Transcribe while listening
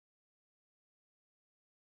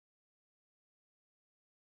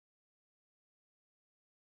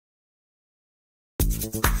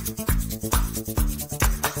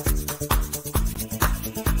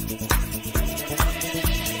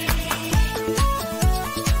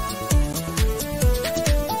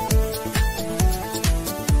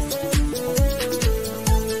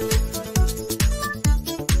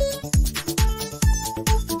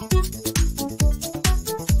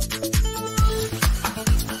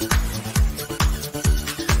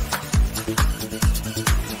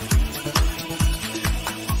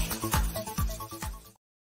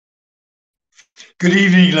Good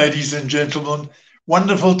evening, ladies and gentlemen.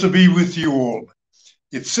 Wonderful to be with you all.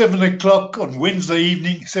 It's 7 o'clock on Wednesday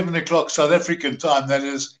evening, 7 o'clock South African time, that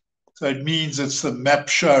is. So it means it's the MAP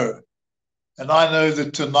show. And I know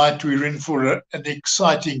that tonight we're in for an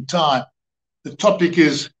exciting time. The topic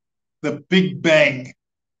is The Big Bang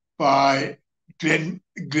by Glen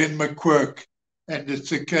McQuirk. And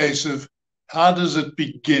it's a case of how does it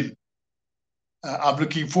begin? I'm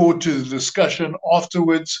looking forward to the discussion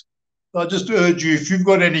afterwards. I just urge you, if you've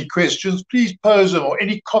got any questions, please pose them, or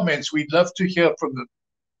any comments. We'd love to hear from them.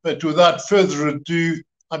 But without further ado,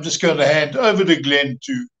 I'm just going to hand over to Glen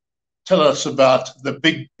to tell us about the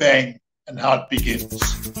Big Bang and how it begins.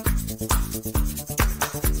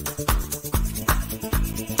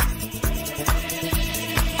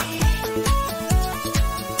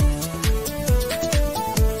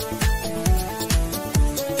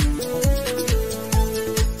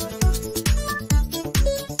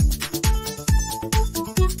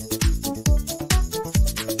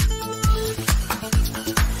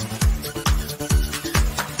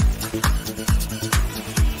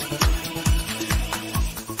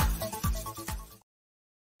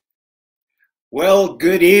 Well,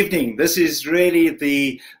 good evening. This is really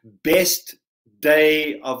the best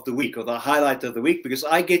day of the week, or the highlight of the week, because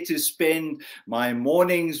I get to spend my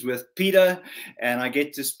mornings with Peter and I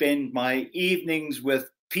get to spend my evenings with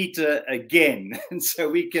Peter again. And so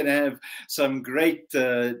we can have some great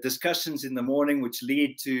discussions in the morning, which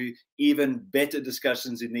lead to even better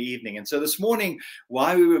discussions in the evening. And so this morning,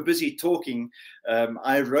 while we were busy talking,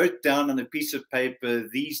 I wrote down on a piece of paper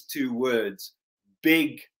these two words,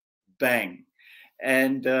 Big Bang.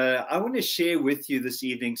 And I want to share with you this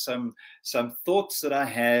evening some thoughts that I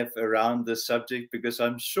have around this subject, because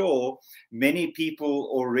I'm sure many people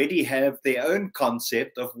already have their own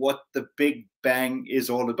concept of what the Big Bang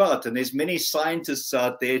is all about. And there's many scientists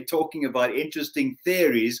out there talking about interesting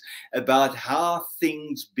theories about how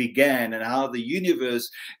things began and how the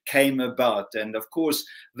universe came about. And of course,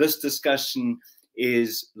 this discussion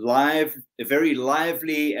is very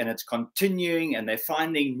lively, and it's continuing, and they're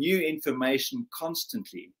finding new information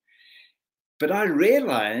constantly. But I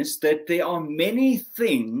realize that there are many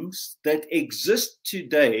things that exist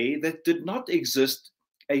today that did not exist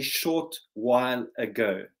a short while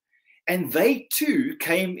ago. And they too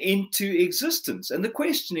came into existence. And the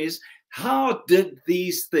question is, how did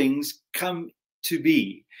these things come to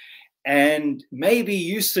be? And maybe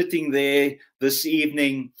you sitting there this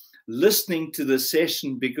evening listening to the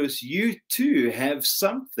session because you too have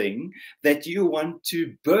something that you want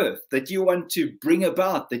to birth, that you want to bring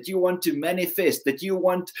about, that you want to manifest, that you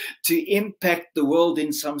want to impact the world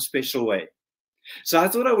in some special way. So I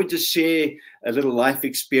thought I would just share a little life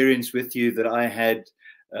experience with you that I had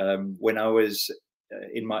when I was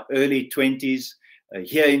in my early 20s.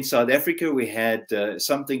 Here in South Africa, we had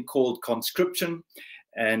something called conscription,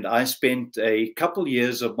 and I spent a couple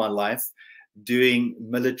years of my life doing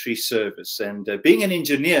military service. And being an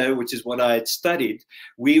engineer, which is what I had studied,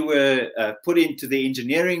 we were put into the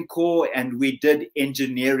engineering corps, and we did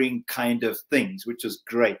engineering kind of things, which was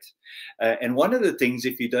great. And one of the things,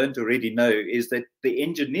 if you don't already know, is that the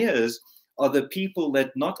engineers are the people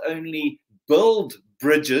that not only build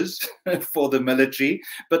bridges for the military,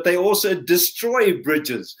 but they also destroy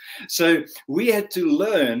bridges. So we had to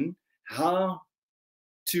learn how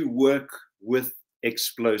to work with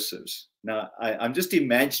explosives. Now, I'm just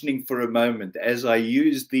imagining for a moment, as I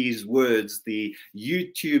use these words, the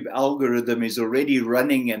YouTube algorithm is already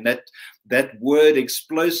running, and that word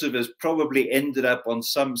explosive has probably ended up on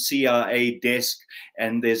some CIA desk,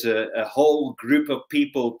 and there's a whole group of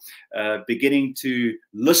people beginning to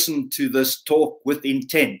listen to this talk with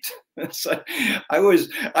intent. So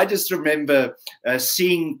I just remember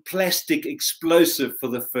seeing plastic explosive for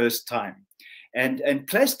the first time. And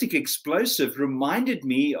plastic explosive reminded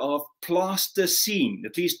me of plasticine.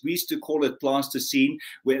 At least we used to call it plasticine.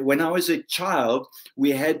 When I was a child,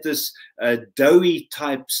 we had this doughy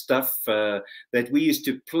type stuff that we used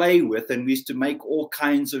to play with, and we used to make all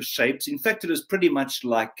kinds of shapes. In fact, it was pretty much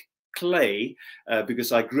like clay,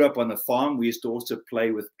 because I grew up on a farm. We used to also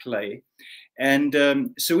play with clay. And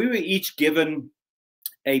so we were each given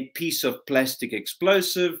a piece of plastic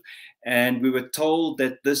explosive, and we were told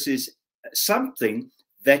that this is something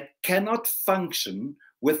that cannot function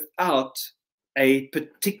without a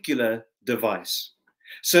particular device.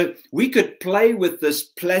 So we could play with this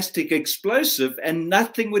plastic explosive and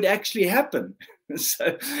nothing would actually happen.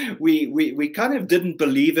 So we kind of didn't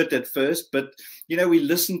believe it at first, but you know, we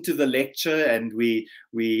listened to the lecture and we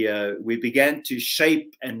began to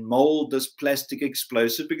shape and mold this plastic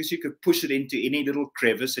explosive, because you could push it into any little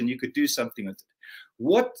crevice and you could do something with it.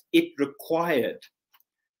 What it required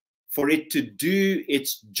for it to do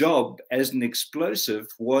its job as an explosive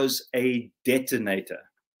was a detonator.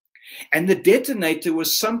 And the detonator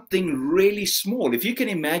was something really small. If you can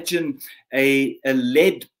imagine a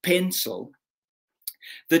lead pencil,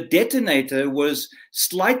 the detonator was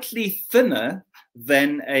slightly thinner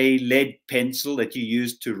than a lead pencil that you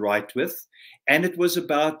used to write with. And it was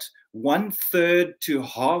about 1/3 to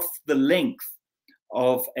half the length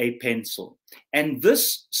of a pencil. And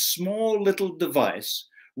this small little device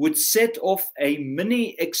would set off a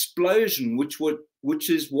mini explosion, which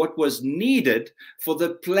is what was needed for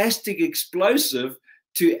the plastic explosive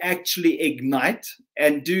to actually ignite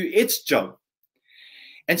and do its job.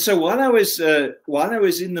 And so while I was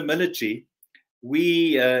in the military,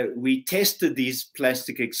 we tested these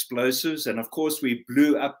plastic explosives, and of course we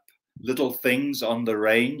blew up little things on the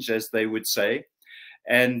range, as they would say.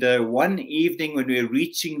 And one evening when we were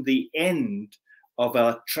reaching the end of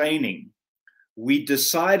our training, we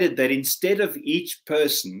decided that instead of each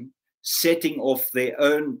person setting off their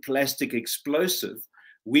own plastic explosive,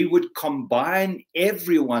 we would combine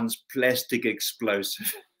everyone's plastic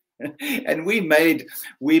explosive. And we made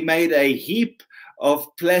a heap of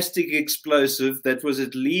plastic explosive that was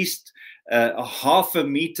at least a 1/2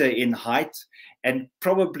 meter in height and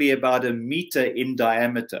probably about 1 meter in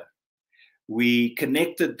diameter. We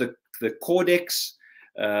connected the codex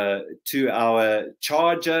to our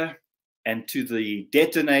charger and to the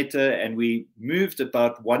detonator, and we moved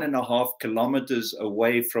about 1.5 kilometers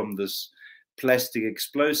away from this plastic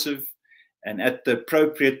explosive. And at the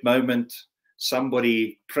appropriate moment,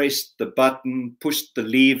 somebody pressed the button, pushed the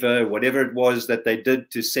lever, whatever it was that they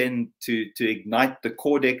did to ignite the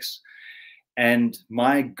codex. And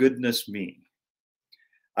my goodness me,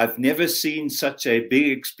 I've never seen such a big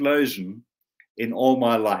explosion in all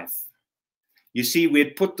my life. You see, we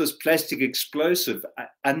had put this plastic explosive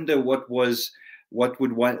under what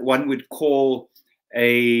one would call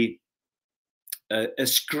a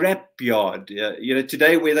scrap yard. You know,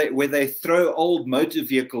 today where they throw old motor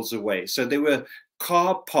vehicles away. So there were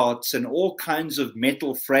car parts and all kinds of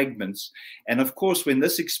metal fragments. And of course, when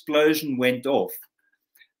this explosion went off,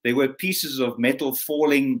 there were pieces of metal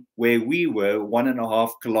falling where we were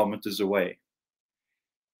 1.5 kilometers away.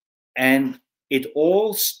 And it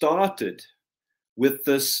all started with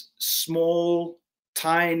this small,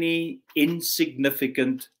 tiny,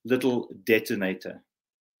 insignificant little detonator.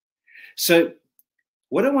 So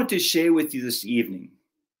what I want to share with you this evening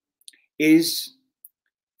is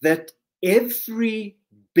that every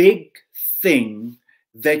big thing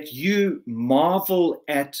that you marvel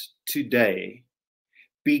at today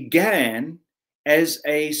began as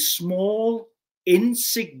a small,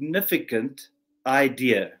 insignificant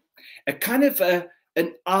idea, a kind of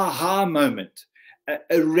an aha moment,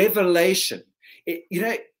 a revelation.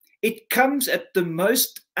 It comes at the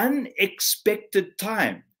most unexpected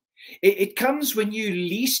time. It comes when you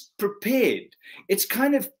least prepared. It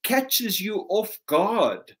kind of catches you off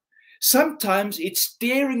guard. Sometimes it's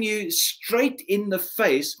staring you straight in the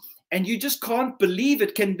face and you just can't believe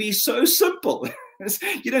it can be so simple.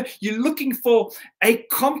 You know, you're looking for a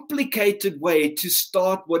complicated way to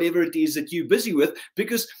start whatever it is that you're busy with,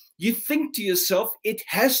 because you think to yourself, it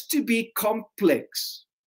has to be complex.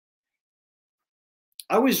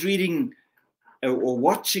 I was reading or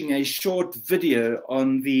watching a short video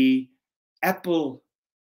on the Apple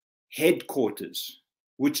headquarters,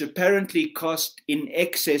 which apparently cost in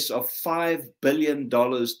excess of $5 billion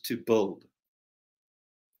to build.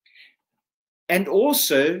 And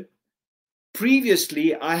also,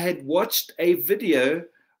 previously, I had watched a video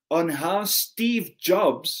on how Steve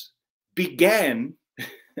Jobs began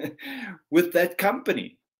with that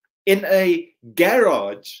company in a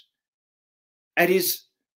garage at his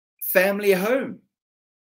family home.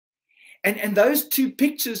 And those two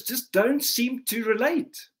pictures just don't seem to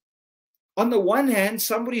relate. On the one hand,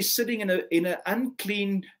 somebody's sitting in an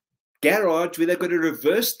unclean garage where they've got to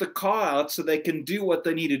reverse the car out so they can do what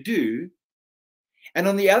they need to do. And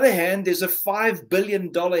on the other hand, there's a $5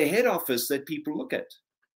 billion head office that people look at.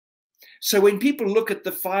 So when people look at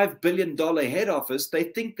the $5 billion head office, they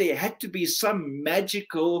think there had to be some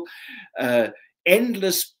magical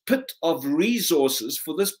endless pit of resources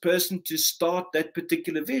for this person to start that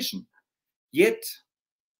particular vision. Yet,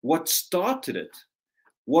 what started it,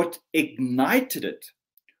 what ignited it,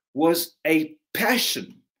 was a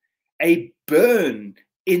passion, a burn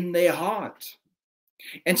in their heart.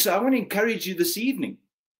 And so I want to encourage you this evening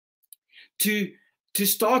to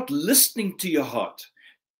start listening to your heart,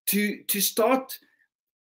 to start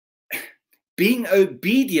being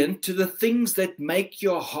obedient to the things that make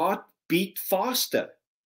your heart beat faster.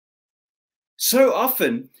 So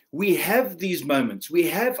often we have these moments, we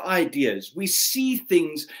have ideas, we see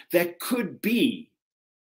things that could be,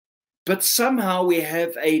 but somehow we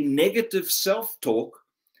have a negative self-talk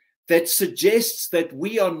that suggests that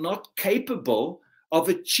we are not capable of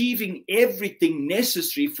achieving everything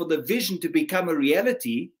necessary for the vision to become a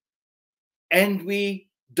reality, and we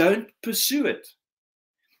don't pursue it.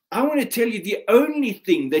 I want to tell you, the only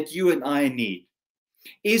thing that you and I need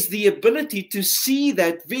is the ability to see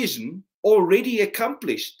that vision already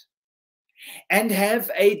accomplished and have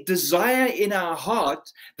a desire in our heart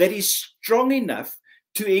that is strong enough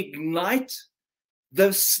to ignite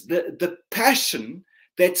the passion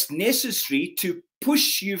that's necessary to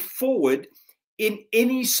push you forward in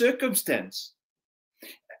any circumstance.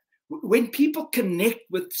 When people connect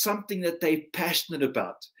with something that they're passionate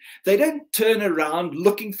about, they don't turn around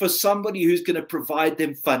looking for somebody who's going to provide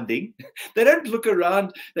them funding. They don't look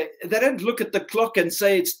around, they don't look at the clock and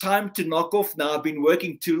say, it's time to knock off now, I've been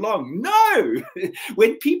working too long. No!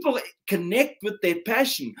 When people connect with their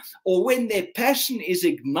passion, or when their passion is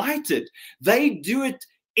ignited, they do it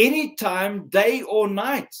anytime, day or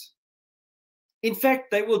night. In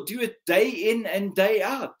fact, they will do it day in and day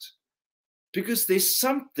out, because there's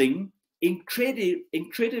something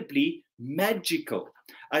incredibly magical.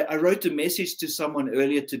 I wrote a message to someone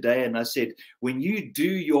earlier today, and I said, when you do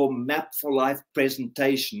your Map for Life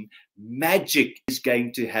presentation, magic is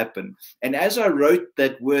going to happen. And as I wrote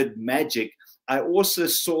that word magic, I also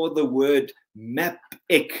saw the word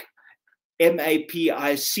MAPIC,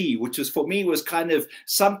 M-A-P-I-C, which was, for me, was kind of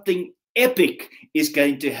something epic is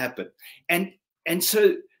going to happen. And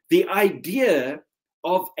so the idea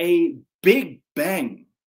of a big bang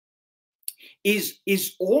is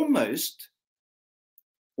almost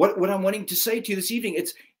what I'm wanting to say to you this evening.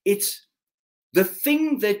 It's the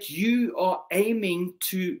thing that you are aiming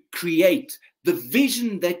to create, the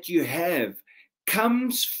vision that you have,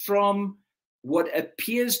 comes from what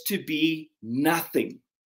appears to be nothing.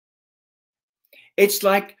 It's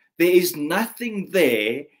like there is nothing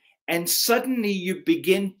there, and suddenly you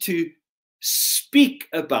begin to speak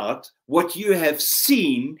about what you have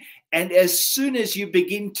seen, and as soon as you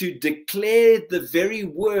begin to declare the very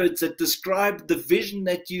words that describe the vision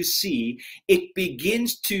that you see, it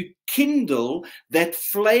begins to kindle that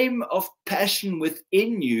flame of passion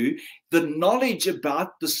within you. The knowledge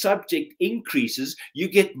about the subject increases. You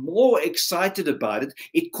get more excited about it.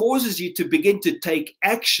 It causes you to begin to take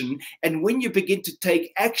action. And when you begin to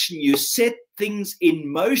take action, you set things in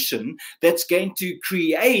motion that's going to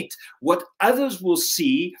create what others will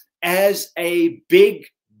see as a big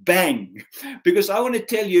bang. Because I want to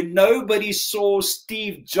tell you, nobody saw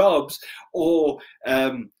Steve Jobs or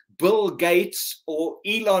Bill Gates or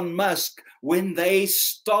Elon Musk when they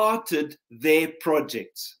started their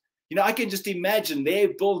projects. You know, I can just imagine there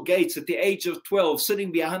Bill Gates at the age of 12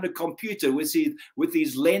 sitting behind a computer with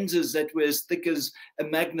these lenses that were as thick as a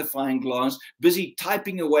magnifying glass, busy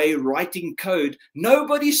typing away, writing code.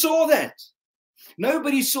 Nobody saw that.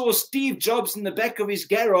 Nobody saw Steve Jobs in the back of his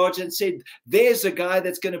garage and said, there's a guy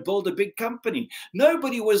that's going to build a big company.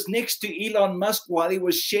 Nobody was next to Elon Musk while he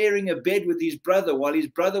was sharing a bed with his brother. While his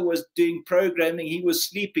brother was doing programming, he was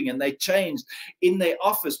sleeping, and they changed in their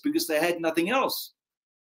office because they had nothing else.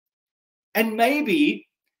 And maybe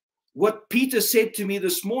what Peter said to me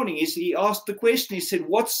this morning is, he asked the question, he said,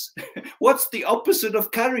 what's the opposite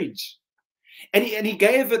of courage? And he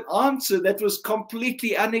gave an answer that was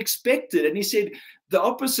completely unexpected. And he said, the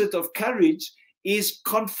opposite of courage is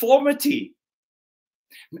conformity.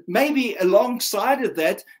 Maybe alongside of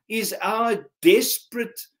that is our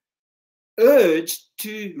desperate urge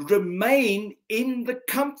to remain in the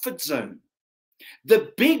comfort zone.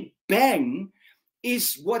 The big bang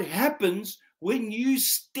is what happens when you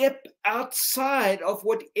step outside of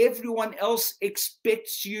what everyone else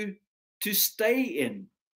expects you to stay in.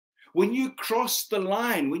 When you cross the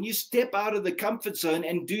line, when you step out of the comfort zone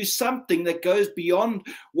and do something that goes beyond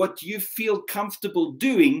what you feel comfortable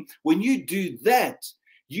doing, when you do that,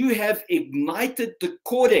 you have ignited the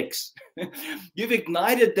cortex. You've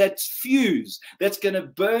ignited that fuse that's going to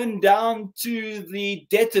burn down to the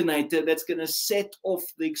detonator that's going to set off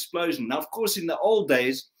the explosion. Now, of course, in the old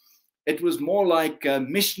days, It was more like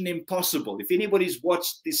Mission Impossible. If anybody's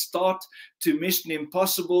watched the start to Mission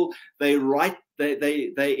Impossible, they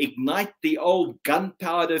ignite the old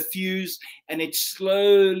gunpowder fuse, and it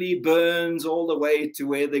slowly burns all the way to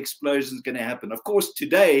where the explosion is going to happen. Of course,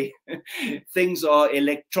 today things are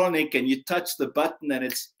electronic, and you touch the button and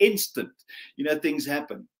it's instant. You know, things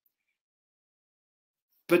happen.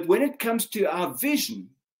 But when it comes to our vision,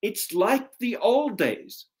 it's like the old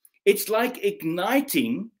days. It's like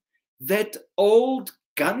igniting that old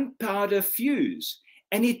gunpowder fuse.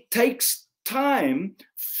 And it takes time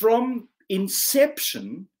from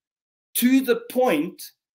inception to the point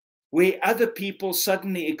where other people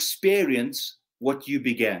suddenly experience what you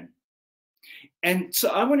began. And so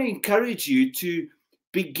I want to encourage you to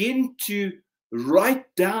begin to write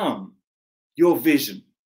down your vision.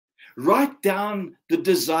 Write down the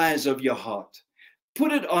desires of your heart.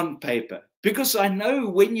 Put it on paper, because I know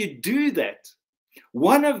when you do that,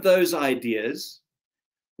 one of those ideas,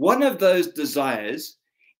 one of those desires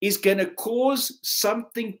is going to cause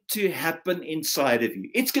something to happen inside of you.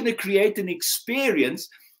 It's going to create an experience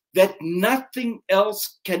that nothing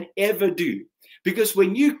else can ever do. Because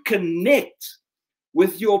when you connect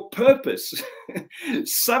with your purpose,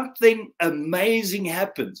 something amazing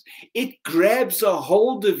happens. It grabs a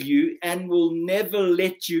hold of you and will never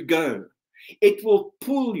let you go. It will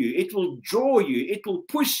pull you, it will draw you, it will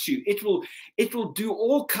push you, it will do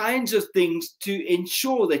all kinds of things to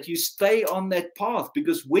ensure that you stay on that path.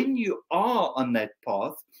 Because when you are on that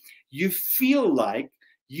path, you feel like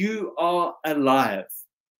you are alive.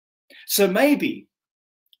 So maybe,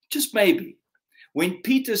 just maybe, when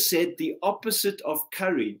Peter said the opposite of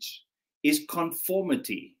courage is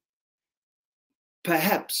conformity,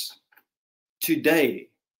 perhaps today,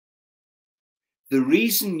 the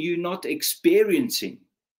reason you're not experiencing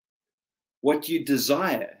what you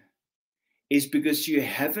desire is because you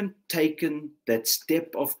haven't taken that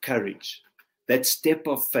step of courage, that step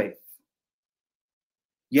of faith.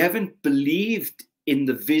 You haven't believed in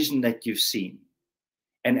the vision that you've seen.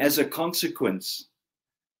 And as a consequence,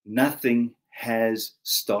 nothing has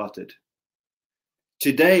started.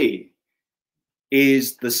 Today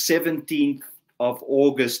is the 17th of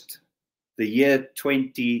August, the year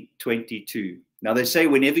 2022. Now, they say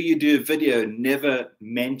whenever you do a video, never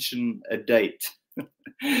mention a date.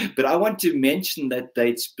 But I want to mention that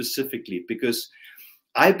date specifically because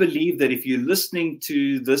I believe that if you're listening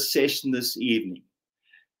to this session this evening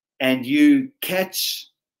and you catch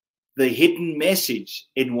the hidden message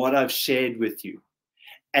in what I've shared with you,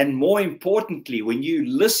 and more importantly, when you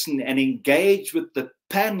listen and engage with the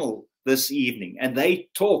panel this evening and they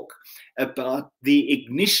talk about the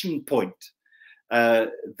ignition point,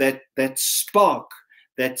 that spark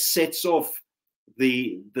that sets off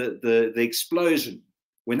the explosion.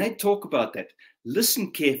 When they talk about that,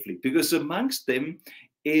 listen carefully, because amongst them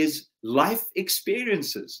is life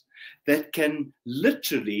experiences that can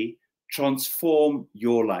literally transform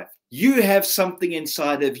your life. You have something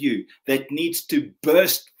inside of you that needs to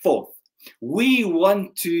burst forth. We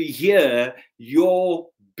want to hear your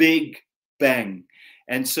big bang.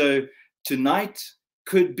 And so tonight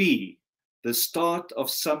could be the start of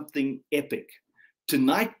something epic.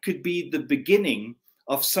 Tonight could be the beginning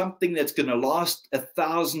of something that's going to last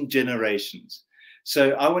 1,000 generations.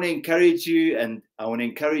 So I want to encourage you, and I want to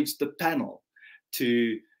encourage the panel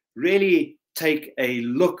to really take a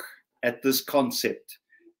look at this concept,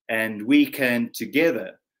 and we can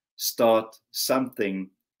together start something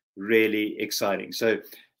really exciting. So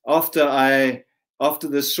after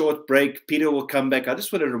this short break, Peter will come back. I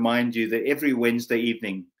just want to remind you that every Wednesday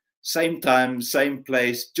evening, same time, same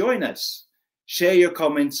place, join us. Share your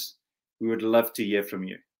comments. We would love to hear from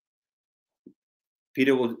you.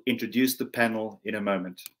 Peter will introduce the panel in a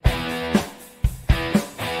moment.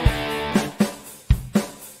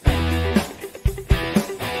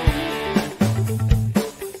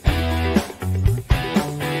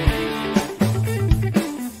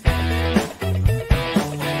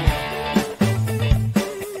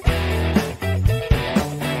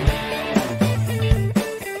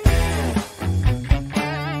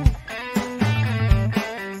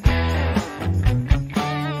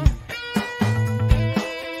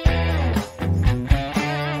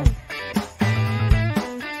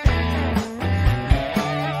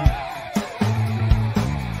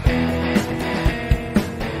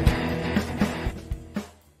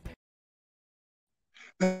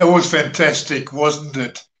 That was fantastic, wasn't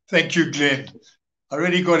it? Thank you, Glenn. I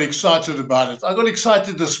really got excited about it. I got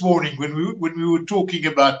excited this morning when we were talking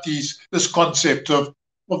about this concept of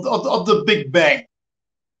the Big Bang.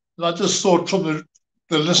 And I just thought from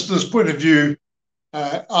the listener's point of view,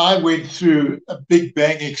 I went through a Big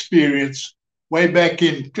Bang experience way back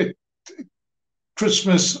in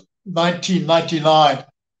Christmas 1999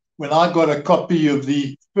 when I got a copy of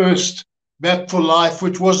the first Map for Life,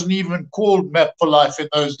 which wasn't even called Map for Life in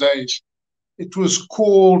those days. It was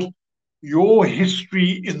called Your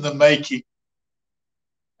History in the Making.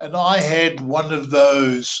 And I had one of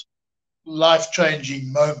those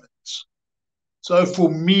life-changing moments. So for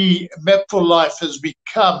me, Map for Life has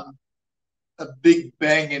become a big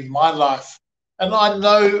bang in my life. And I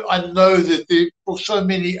know that for so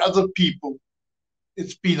many other people,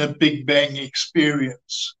 it's been a big bang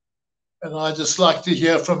experience. And I just like to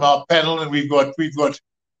hear from our panel, and we've got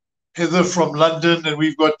Heather from London, and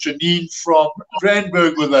we've got Janine from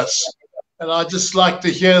Randburg with us. And I just like to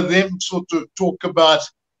hear them sort of talk about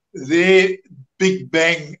their big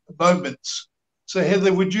bang moments. So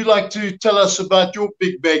Heather, would you like to tell us about your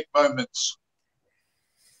big bang moments?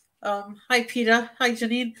 Hi, Peter. Hi,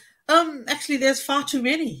 Janine. Actually, there's far too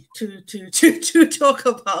many to talk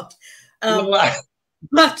about.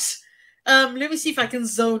 But let me see if I can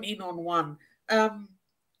zone in on one.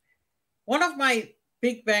 One of my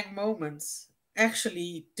big bang moments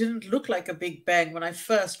actually didn't look like a big bang when I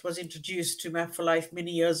first was introduced to Map for Life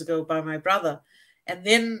many years ago by my brother. And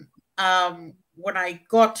then when I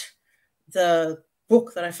got the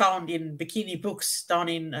book that I found in Bikini Books down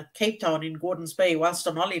in Cape Town in Gordons Bay whilst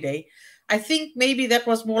on holiday, I think maybe that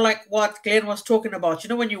was more like what Glen was talking about. You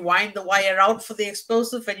know, when you wind the wire out for the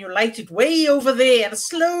explosive and you light it way over there and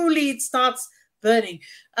slowly it starts burning.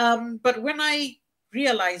 But when I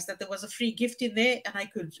realized that there was a free gift in there and I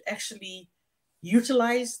could actually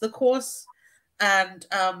utilize the course and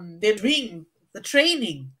then doing the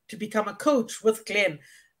training to become a coach with Glen,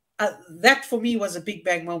 that for me was a big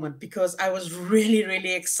bang moment because I was really,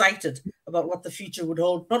 really excited about what the future would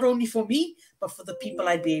hold, not only for me, but for the people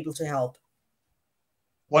I'd be able to help.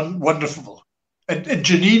 Wonderful. And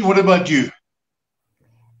Janine, what about you?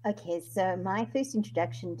 Okay, so my first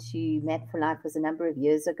introduction to Map for Life was a number of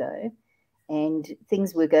years ago, and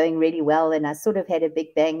things were going really well, and I sort of had a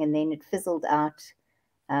big bang, and then it fizzled out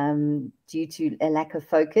due to a lack of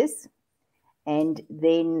focus. And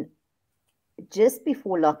then just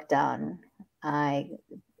before lockdown, I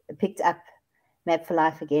picked up Map for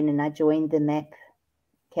Life again and I joined the Map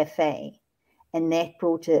Cafe, and that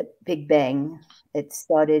brought a big bang. It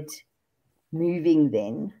started moving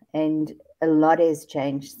then, and a lot has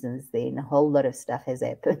changed since then. A whole lot of stuff has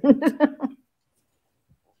happened.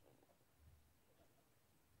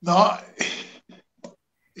 Now,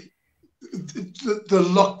 the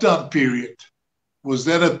lockdown period, was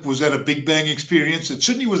that a big bang experience? It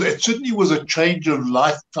certainly was a change of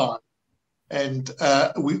lifetime, and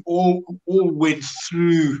we all went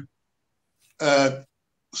through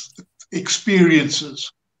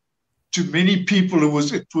experiences. To many people,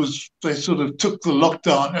 they sort of took the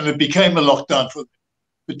lockdown and it became a lockdown for them.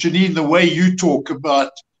 But Janine, the way you talk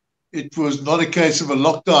about it was not a case of a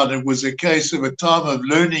lockdown; it was a case of a time of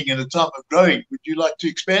learning and a time of growing. Would you like to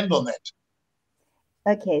expand on that?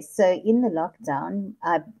 Okay, so in the lockdown,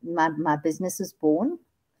 my business was born,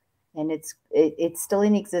 and it's still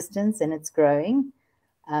in existence and it's growing.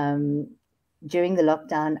 During the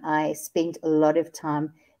lockdown, I spent a lot of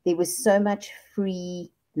time. There was so much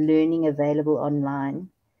free learning available online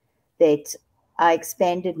that I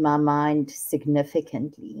expanded my mind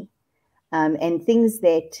significantly, and things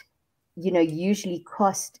that usually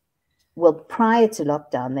cost, well, prior to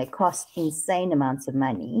lockdown, they cost insane amounts of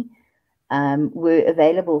money. Were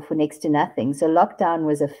available for next to nothing. So lockdown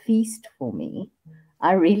was a feast for me.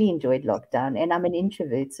 I really enjoyed lockdown, and I'm an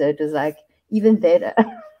introvert, so it was like even better.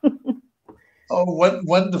 Oh,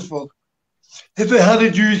 wonderful. Heather, how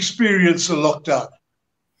did you experience the lockdown?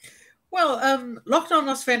 Well, lockdown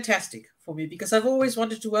was fantastic for me because I've always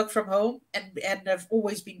wanted to work from home, and I've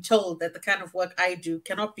always been told that the kind of work I do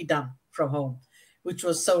cannot be done from home, which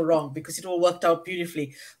was so wrong because it all worked out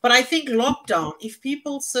beautifully. But I think lockdown, if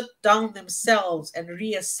people sit down themselves and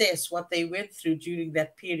reassess what they went through during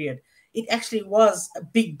that period, it actually was a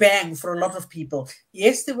big bang for a lot of people.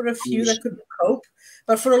 Yes, there were a few that couldn't cope,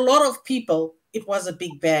 but for a lot of people, it was a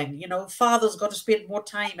big bang. Fathers got to spend more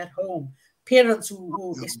time at home. Parents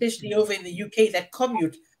who especially over in the UK, that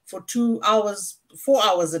commute for 2 hours, 4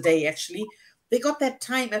 hours a day, actually, they got that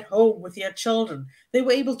time at home with their children. They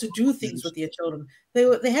were able to do things with their children.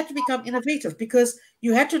 They had to become innovative because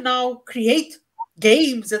you had to now create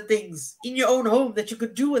games and things in your own home that you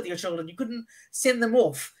could do with your children. You couldn't send them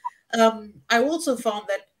off. I also found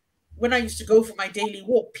that when I used to go for my daily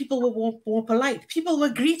walk, people were more polite. People were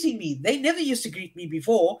greeting me. They never used to greet me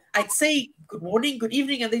before. I'd say good morning, good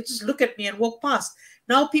evening, and they just look at me and walk past.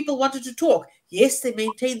 Now people wanted to talk. Yes, they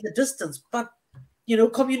maintained the distance, but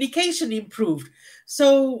communication improved.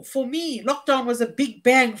 So for me, lockdown was a big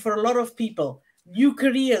bang for a lot of people. New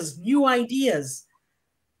careers, new ideas.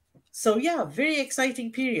 So yeah, very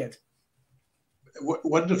exciting period.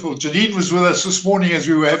 Wonderful. Janine was with us this morning as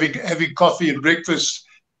we were having coffee and breakfast,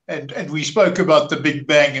 and we spoke about the Big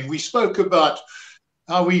Bang, and we spoke about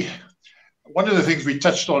how one of the things we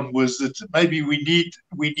touched on was that maybe we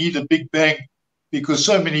need a Big Bang because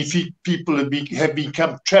so many people have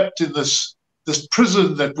become trapped in this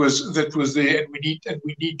prison that was there, and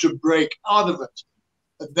we need to break out of it.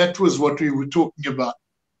 And that was what we were talking about.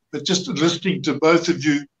 But just listening to both of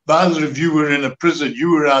you, neither of you were in a prison.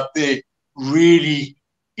 You were out there really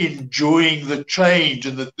enjoying the change,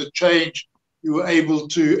 and that the change, you were able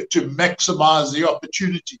to maximize the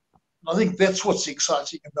opportunity. And I think that's what's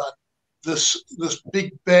exciting about this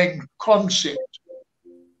Big Bang concept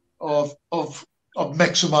of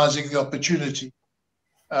maximizing the opportunity.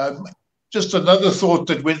 Just another thought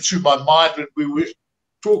that went through my mind when we were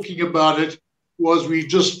talking about it was we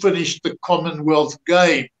just finished the Commonwealth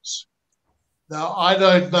Games. Now, I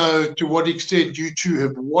don't know to what extent you two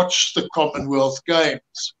have watched the Commonwealth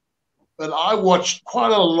Games, but I watched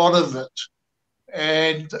quite a lot of it.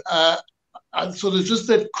 And I sort of just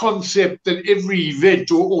that concept that every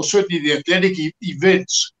event, or certainly the athletic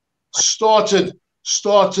events, started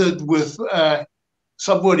with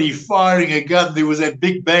somebody firing a gun. There was that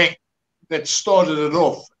big bang that started it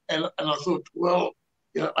off. And I thought, well,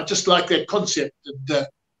 I just like that concept. And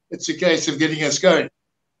it's a case of getting us going.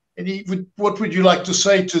 And what would you like to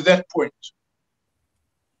say to that point?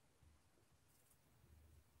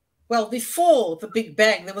 Well, before the Big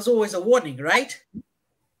Bang, there was always a warning, right?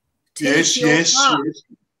 Yes.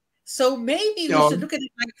 So maybe we should look at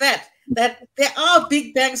it like that there are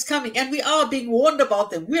big bangs coming and we are being warned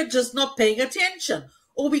about them. We're just not paying attention,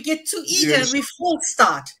 or we get too eager and we false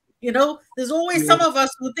start. There's always some of us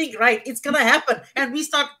who think, right, it's going to happen, and we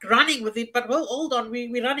start running with it. But, well, hold on,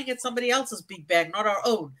 we're running at somebody else's Big Bang, not our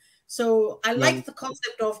own. So I like the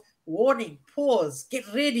concept of warning, pause, get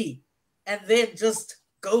ready, and then just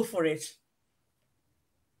go for it.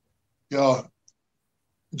 Yeah.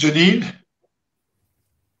 Janine?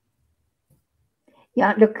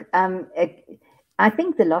 Yeah, look, I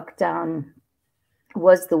think the lockdown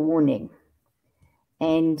was the warning.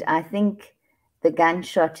 And I think the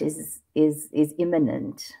gunshot is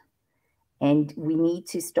imminent. And we need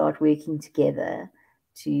to start working together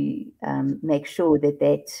to make sure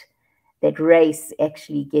that race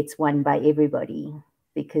actually gets won by everybody.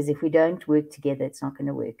 Because if we don't work together, it's not going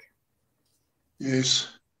to work. Yes.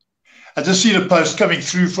 I just seen a post coming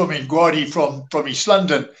through from Ngwadi from East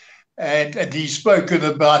London, and he's spoken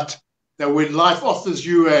about that when life offers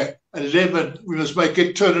you a lemon, we must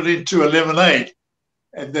turn it into a lemonade,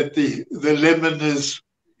 and that the lemon is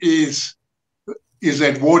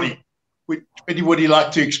that warning. Would anybody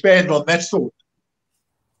like to expand on that thought?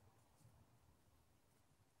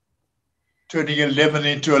 Turning a lemon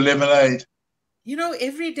into a lemonade.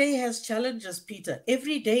 Every day has challenges, Peter.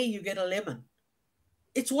 Every day you get a lemon.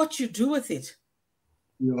 It's what you do with it.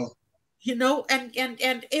 Yeah.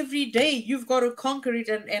 And every day you've got to conquer it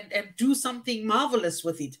and do something marvelous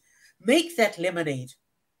with it. Make that lemonade.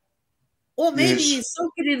 Or maybe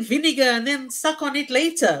soak it in vinegar and then suck on it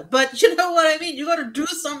later. But you know what I mean? You got to do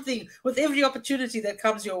something with every opportunity that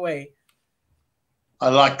comes your way. I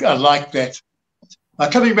like that. Now,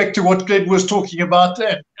 coming back to what Glen was talking about,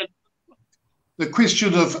 and the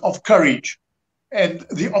question of courage, and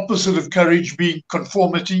the opposite of courage being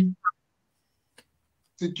conformity.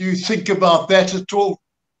 Did you think about that at all?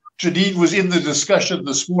 Janine was in the discussion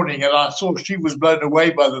this morning, and I saw she was blown away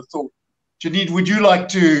by the thought. Janine, would you like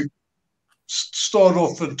to start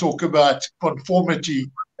off and talk about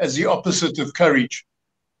conformity as the opposite of courage?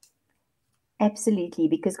 Absolutely,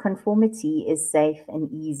 because conformity is safe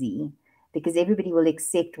and easy, because everybody will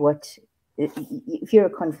accept if you're a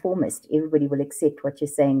conformist, everybody will accept what you're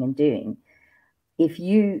saying and doing. If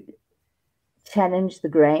you challenge the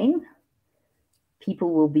grain,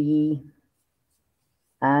 people will be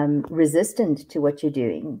resistant to what you're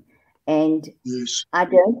doing. And I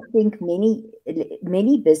don't think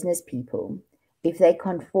many business people, if they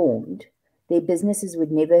conformed, their businesses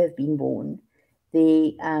would never have been born.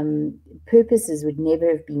 Their purposes would never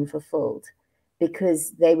have been fulfilled,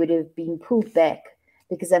 because they would have been pulled back.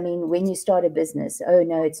 Because, I mean, when you start a business, oh,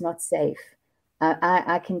 no, it's not safe.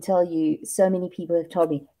 I can tell you, so many people have told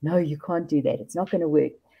me, no, you can't do that. It's not going to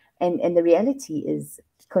work. And the reality is,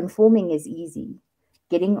 conforming is easy.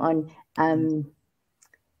 Getting on,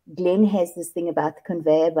 Glen has this thing about the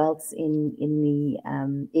conveyor belts in the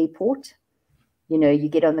airport. You know, you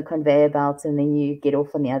get on the conveyor belt and then you get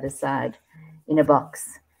off on the other side in a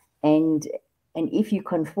box. And if you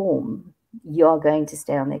conform, you're going to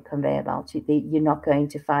stay on that conveyor belt. You're not going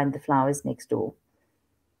to find the flowers next door.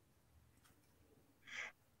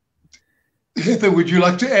 Heather, would you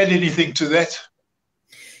like to add anything to that?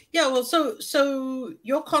 Yeah, well, so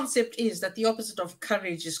your concept is that the opposite of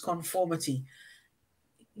courage is conformity.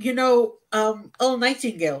 You know, Earl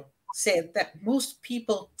Nightingale said that most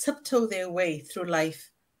people tiptoe their way through life,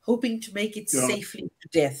 hoping to make it safely to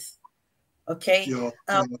death. Okay?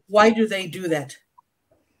 Why do they do that?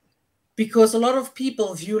 Because a lot of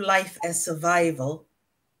people view life as survival.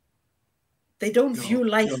 They don't view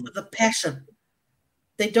life with a passion.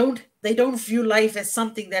 They don't view life as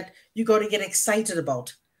something that you got to get excited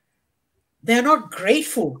about. They're not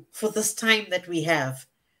grateful for this time that we have.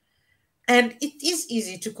 And it is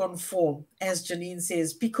easy to conform, as Janine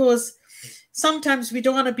says, because sometimes we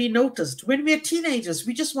don't want to be noticed. When we're teenagers,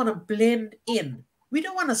 we just want to blend in. We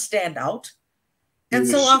don't want to stand out. And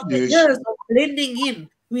so after years of blending in,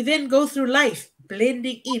 we then go through life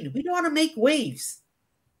blending in. We don't want to make waves.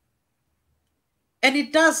 And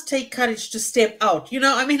it does take courage to step out. You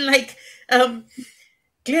know, I mean, like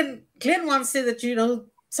Glen once said that, you know,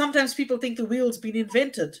 sometimes people think the wheel's been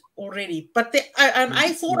invented already. But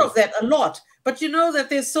I thought of that a lot. But you know that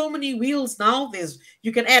there's so many wheels now.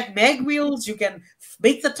 You can add mag wheels. You can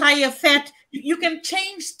make the tire fat. You can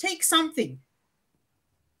take something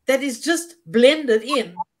that is just blended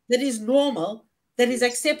in, that is normal, that is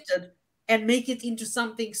accepted, and make it into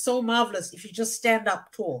something so marvelous if you just stand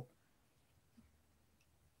up tall.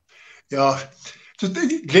 Yeah.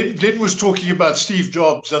 Glen was talking about Steve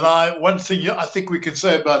Jobs, and one thing I think we can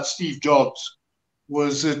say about Steve Jobs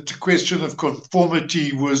was that the question of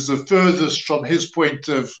conformity was the furthest from his point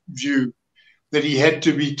of view, that he had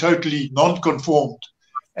to be totally non-conformed,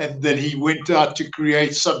 and that he went out to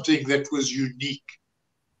create something that was unique.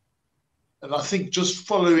 And I think just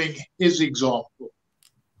following his example,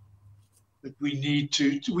 that we need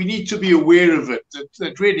to be aware of it,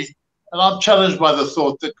 that really. And I'm challenged by the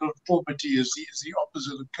thought that conformity is the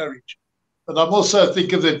opposite of courage. But I'm also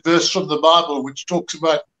thinking of that verse from the Bible which talks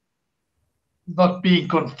about not being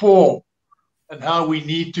conformed and how we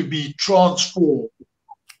need to be transformed.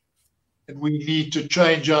 And we need to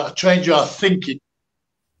change our thinking.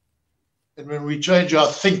 And when we change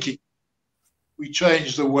our thinking, we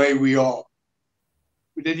change the way we are.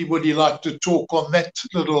 Would anybody like to talk on that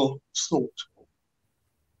little thought?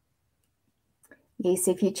 Yes,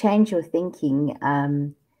 if you change your thinking,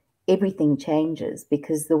 everything changes,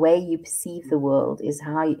 because the way you perceive the world is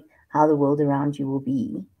how the world around you will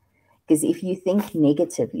be. Because if you think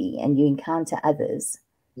negatively and you encounter others,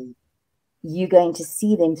 you're going to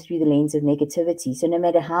see them through the lens of negativity. So no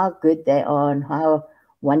matter how good they are and how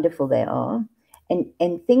wonderful they are,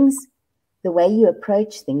 and things, the way you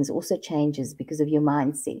approach things also changes because of your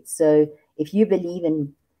mindset. So if you believe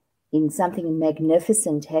in something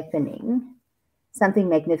magnificent happening, something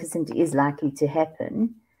magnificent is likely to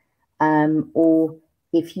happen. Or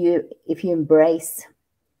if you embrace,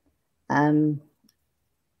 if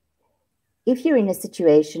you're in a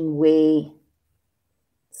situation where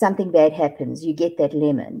something bad happens, you get that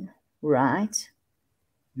lemon, right?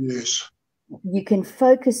 Yes. You can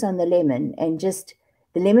focus on the lemon and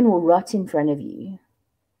the lemon will rot in front of you.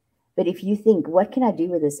 But if you think, what can I do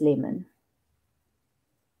with this lemon?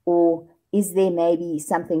 Or is there maybe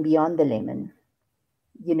something beyond the lemon?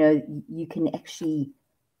 You know, you can actually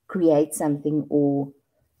create something or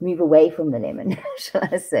move away from the lemon, shall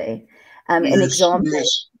I say. An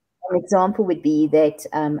example would be that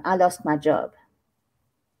I lost my job.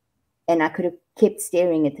 And I could have kept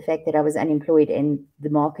staring at the fact that I was unemployed and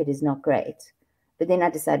the market is not great. But then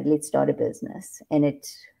I decided, let's start a business. And it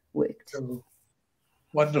worked.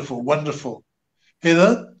 Wonderful, wonderful.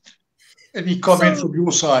 Heather, any comment from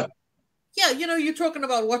your side? Yeah, you know, you're talking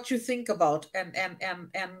about what you think about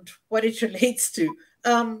and what it relates to.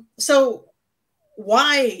 So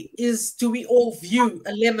why do we all view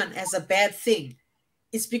a lemon as a bad thing?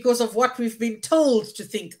 It's because of what we've been told to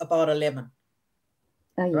think about a lemon.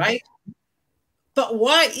 Oh, yeah. Right? But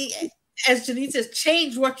why, as Janine says,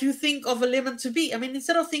 change what you think of a lemon to be. I mean,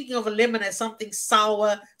 instead of thinking of a lemon as something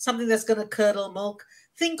sour, something that's going to curdle milk,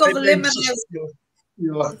 think of a lemon as...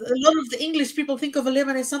 A lot of the English people think of a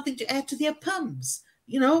lemon as something to add to their plums,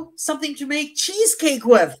 you know, something to make cheesecake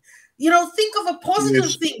with. You know, think of a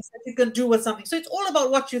positive things that you can do with something. So it's all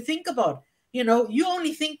about what you think about. You know, you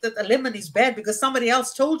only think that a lemon is bad because somebody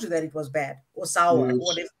else told you that it was bad or sour or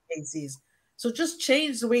whatever the case is. So just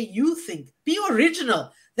change the way you think. Be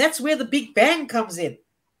original. That's where the Big Bang comes in.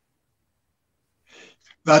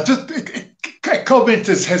 Now, comment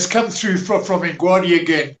has come through from Ngwadi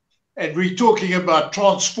again, and we're talking about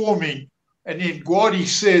transforming. And Ngwadi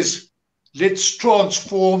says, let's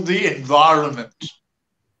transform the environment.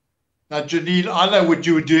 Now, Janine, I know what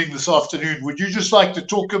you were doing this afternoon. Would you just like to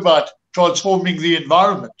talk about transforming the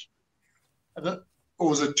environment? Or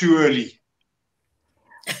was it too early?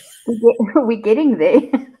 We're getting there.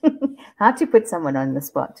 How to put someone on the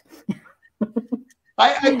spot.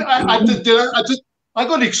 I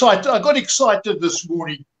got excited. I got excited this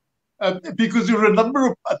morning because there were a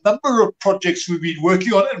number of projects we've been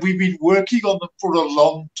working on, and we've been working on them for a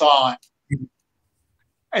long time.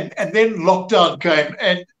 And then lockdown came,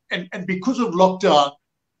 and because of lockdown,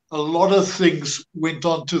 a lot of things went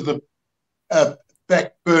on to the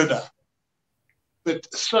back burner.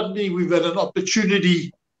 But suddenly we've had an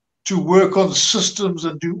opportunity to work on systems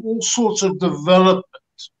and do all sorts of development.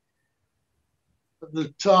 And the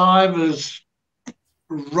time is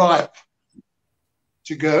ripe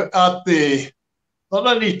to go out there, not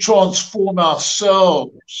only transform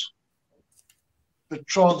ourselves, but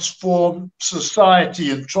transform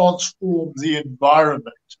society and transform the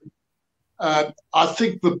environment. I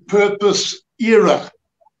think the purpose era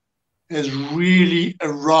has really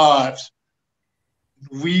arrived.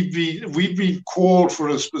 We've been called for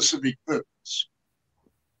a specific purpose.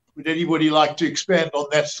 Would anybody like to expand on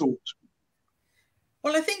that thought?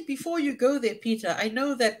 Well, I think before you go there, Peter, I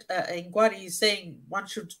know that Ngwadi is saying one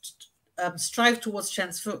should strive towards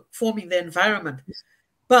transforming the environment.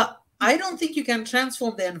 But I don't think you can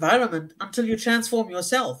transform the environment until you transform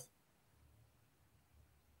yourself.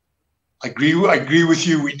 I agree with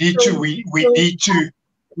you. We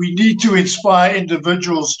need to inspire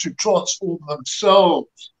individuals to transform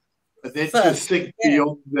themselves, and then to think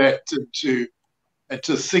beyond that, and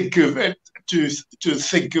to think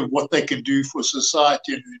of what they can do for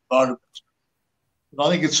society and the environment. And I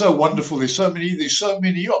think it's so wonderful. There's so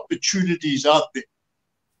many opportunities out there.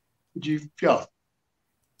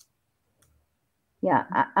 Yeah,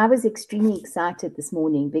 I was extremely excited this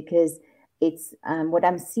morning because it's what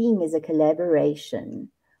I'm seeing is a collaboration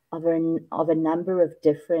of a number of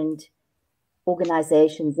different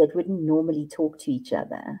organizations that wouldn't normally talk to each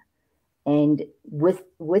other, and with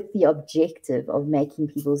the objective of making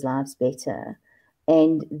people's lives better.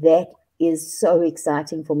 And that is so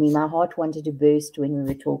exciting for me. My heart wanted to burst when we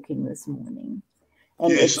were talking this morning.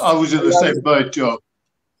 And yes, I was in the same boat, Joe.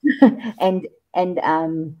 and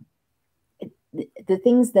the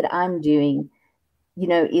things that I'm doing,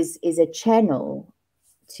 is a channel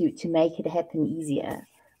to make it happen easier,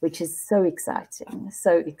 which is so exciting,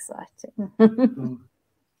 so exciting.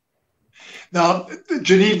 Now,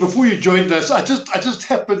 Janine, before you joined us, I just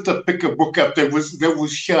happened to pick a book up that was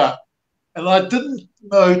here, and I didn't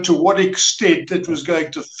know to what extent it was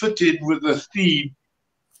going to fit in with the theme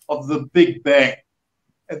of the Big Bang.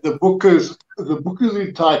 And the book is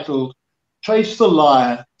entitled "Chase the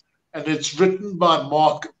Lion," and it's written by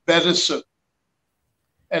Mark Batterson.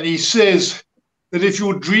 And he says that if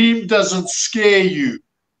your dream doesn't scare you,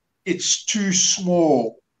 it's too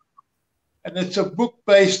small. And it's a book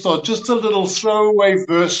based on just a little throwaway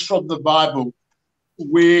verse from the Bible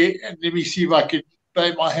where, and let me see if I can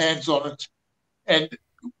lay my hands on it, and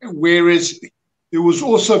whereas there was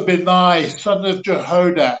also Benai, son of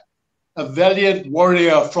Jehoiada, a valiant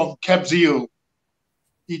warrior from Kabzeel.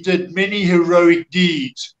 He did many heroic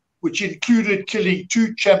deeds, which included killing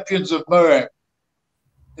 2 champions of Moab.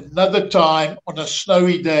 Another time, on a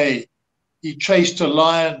snowy day, he chased a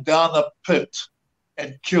lion down a pit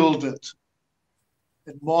and killed it.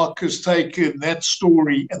 And Mark has taken that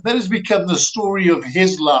story, and that has become the story of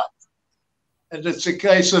his life. And it's a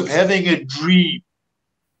case of having a dream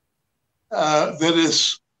that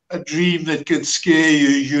is a dream that can scare you.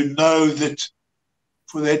 You know that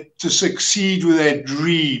for that to succeed with that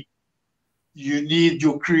dream, you need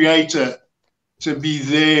your Creator to be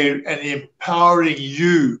there and empowering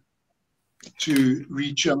you to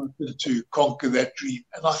reach out and to conquer that dream.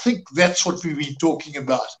 And I think that's what we've been talking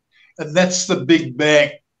about. And that's the Big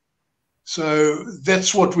Bang. So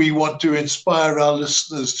that's what we want to inspire our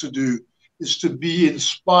listeners to do, is to be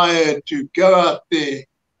inspired to go out there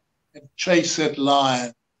and chase that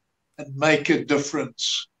lion and make a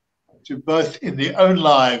difference to both in their own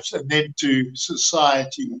lives and then to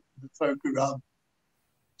society and the folk around them.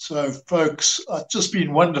 So, folks, it's just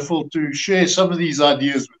been wonderful to share some of these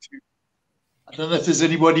ideas with you. I don't know if there's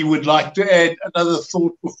anybody who would like to add another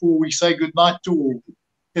thought before we say goodnight to all.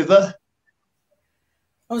 Heather?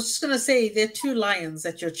 I was just going to say there are 2 lions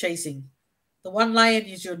that you're chasing. The one lion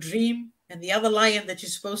is your dream, and the other lion that you're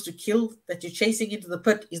supposed to kill, that you're chasing into the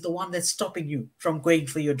pit, is the one that's stopping you from going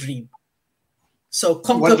for your dream. So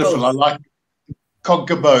conquer wonderful. both. I like it.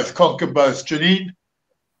 Conquer both. Conquer both. Janine?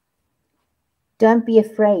 Don't be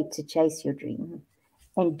afraid to chase your dream.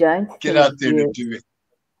 And Get out there and do it.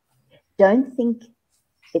 Don't think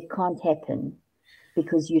it can't happen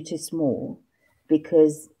because you're too small.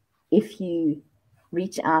 Because if you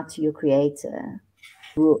reach out to your creator,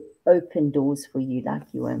 it will open doors for you like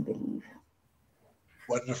you won't believe.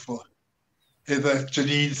 Wonderful. Heather,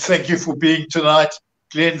 Janine, thank you for being tonight.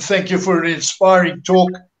 Glen, thank you for an inspiring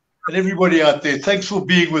talk. And everybody out there, thanks for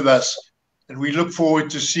being with us. And we look forward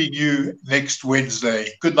to seeing you next Wednesday.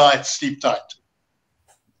 Good night. Sleep tight.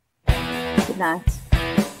 Good night.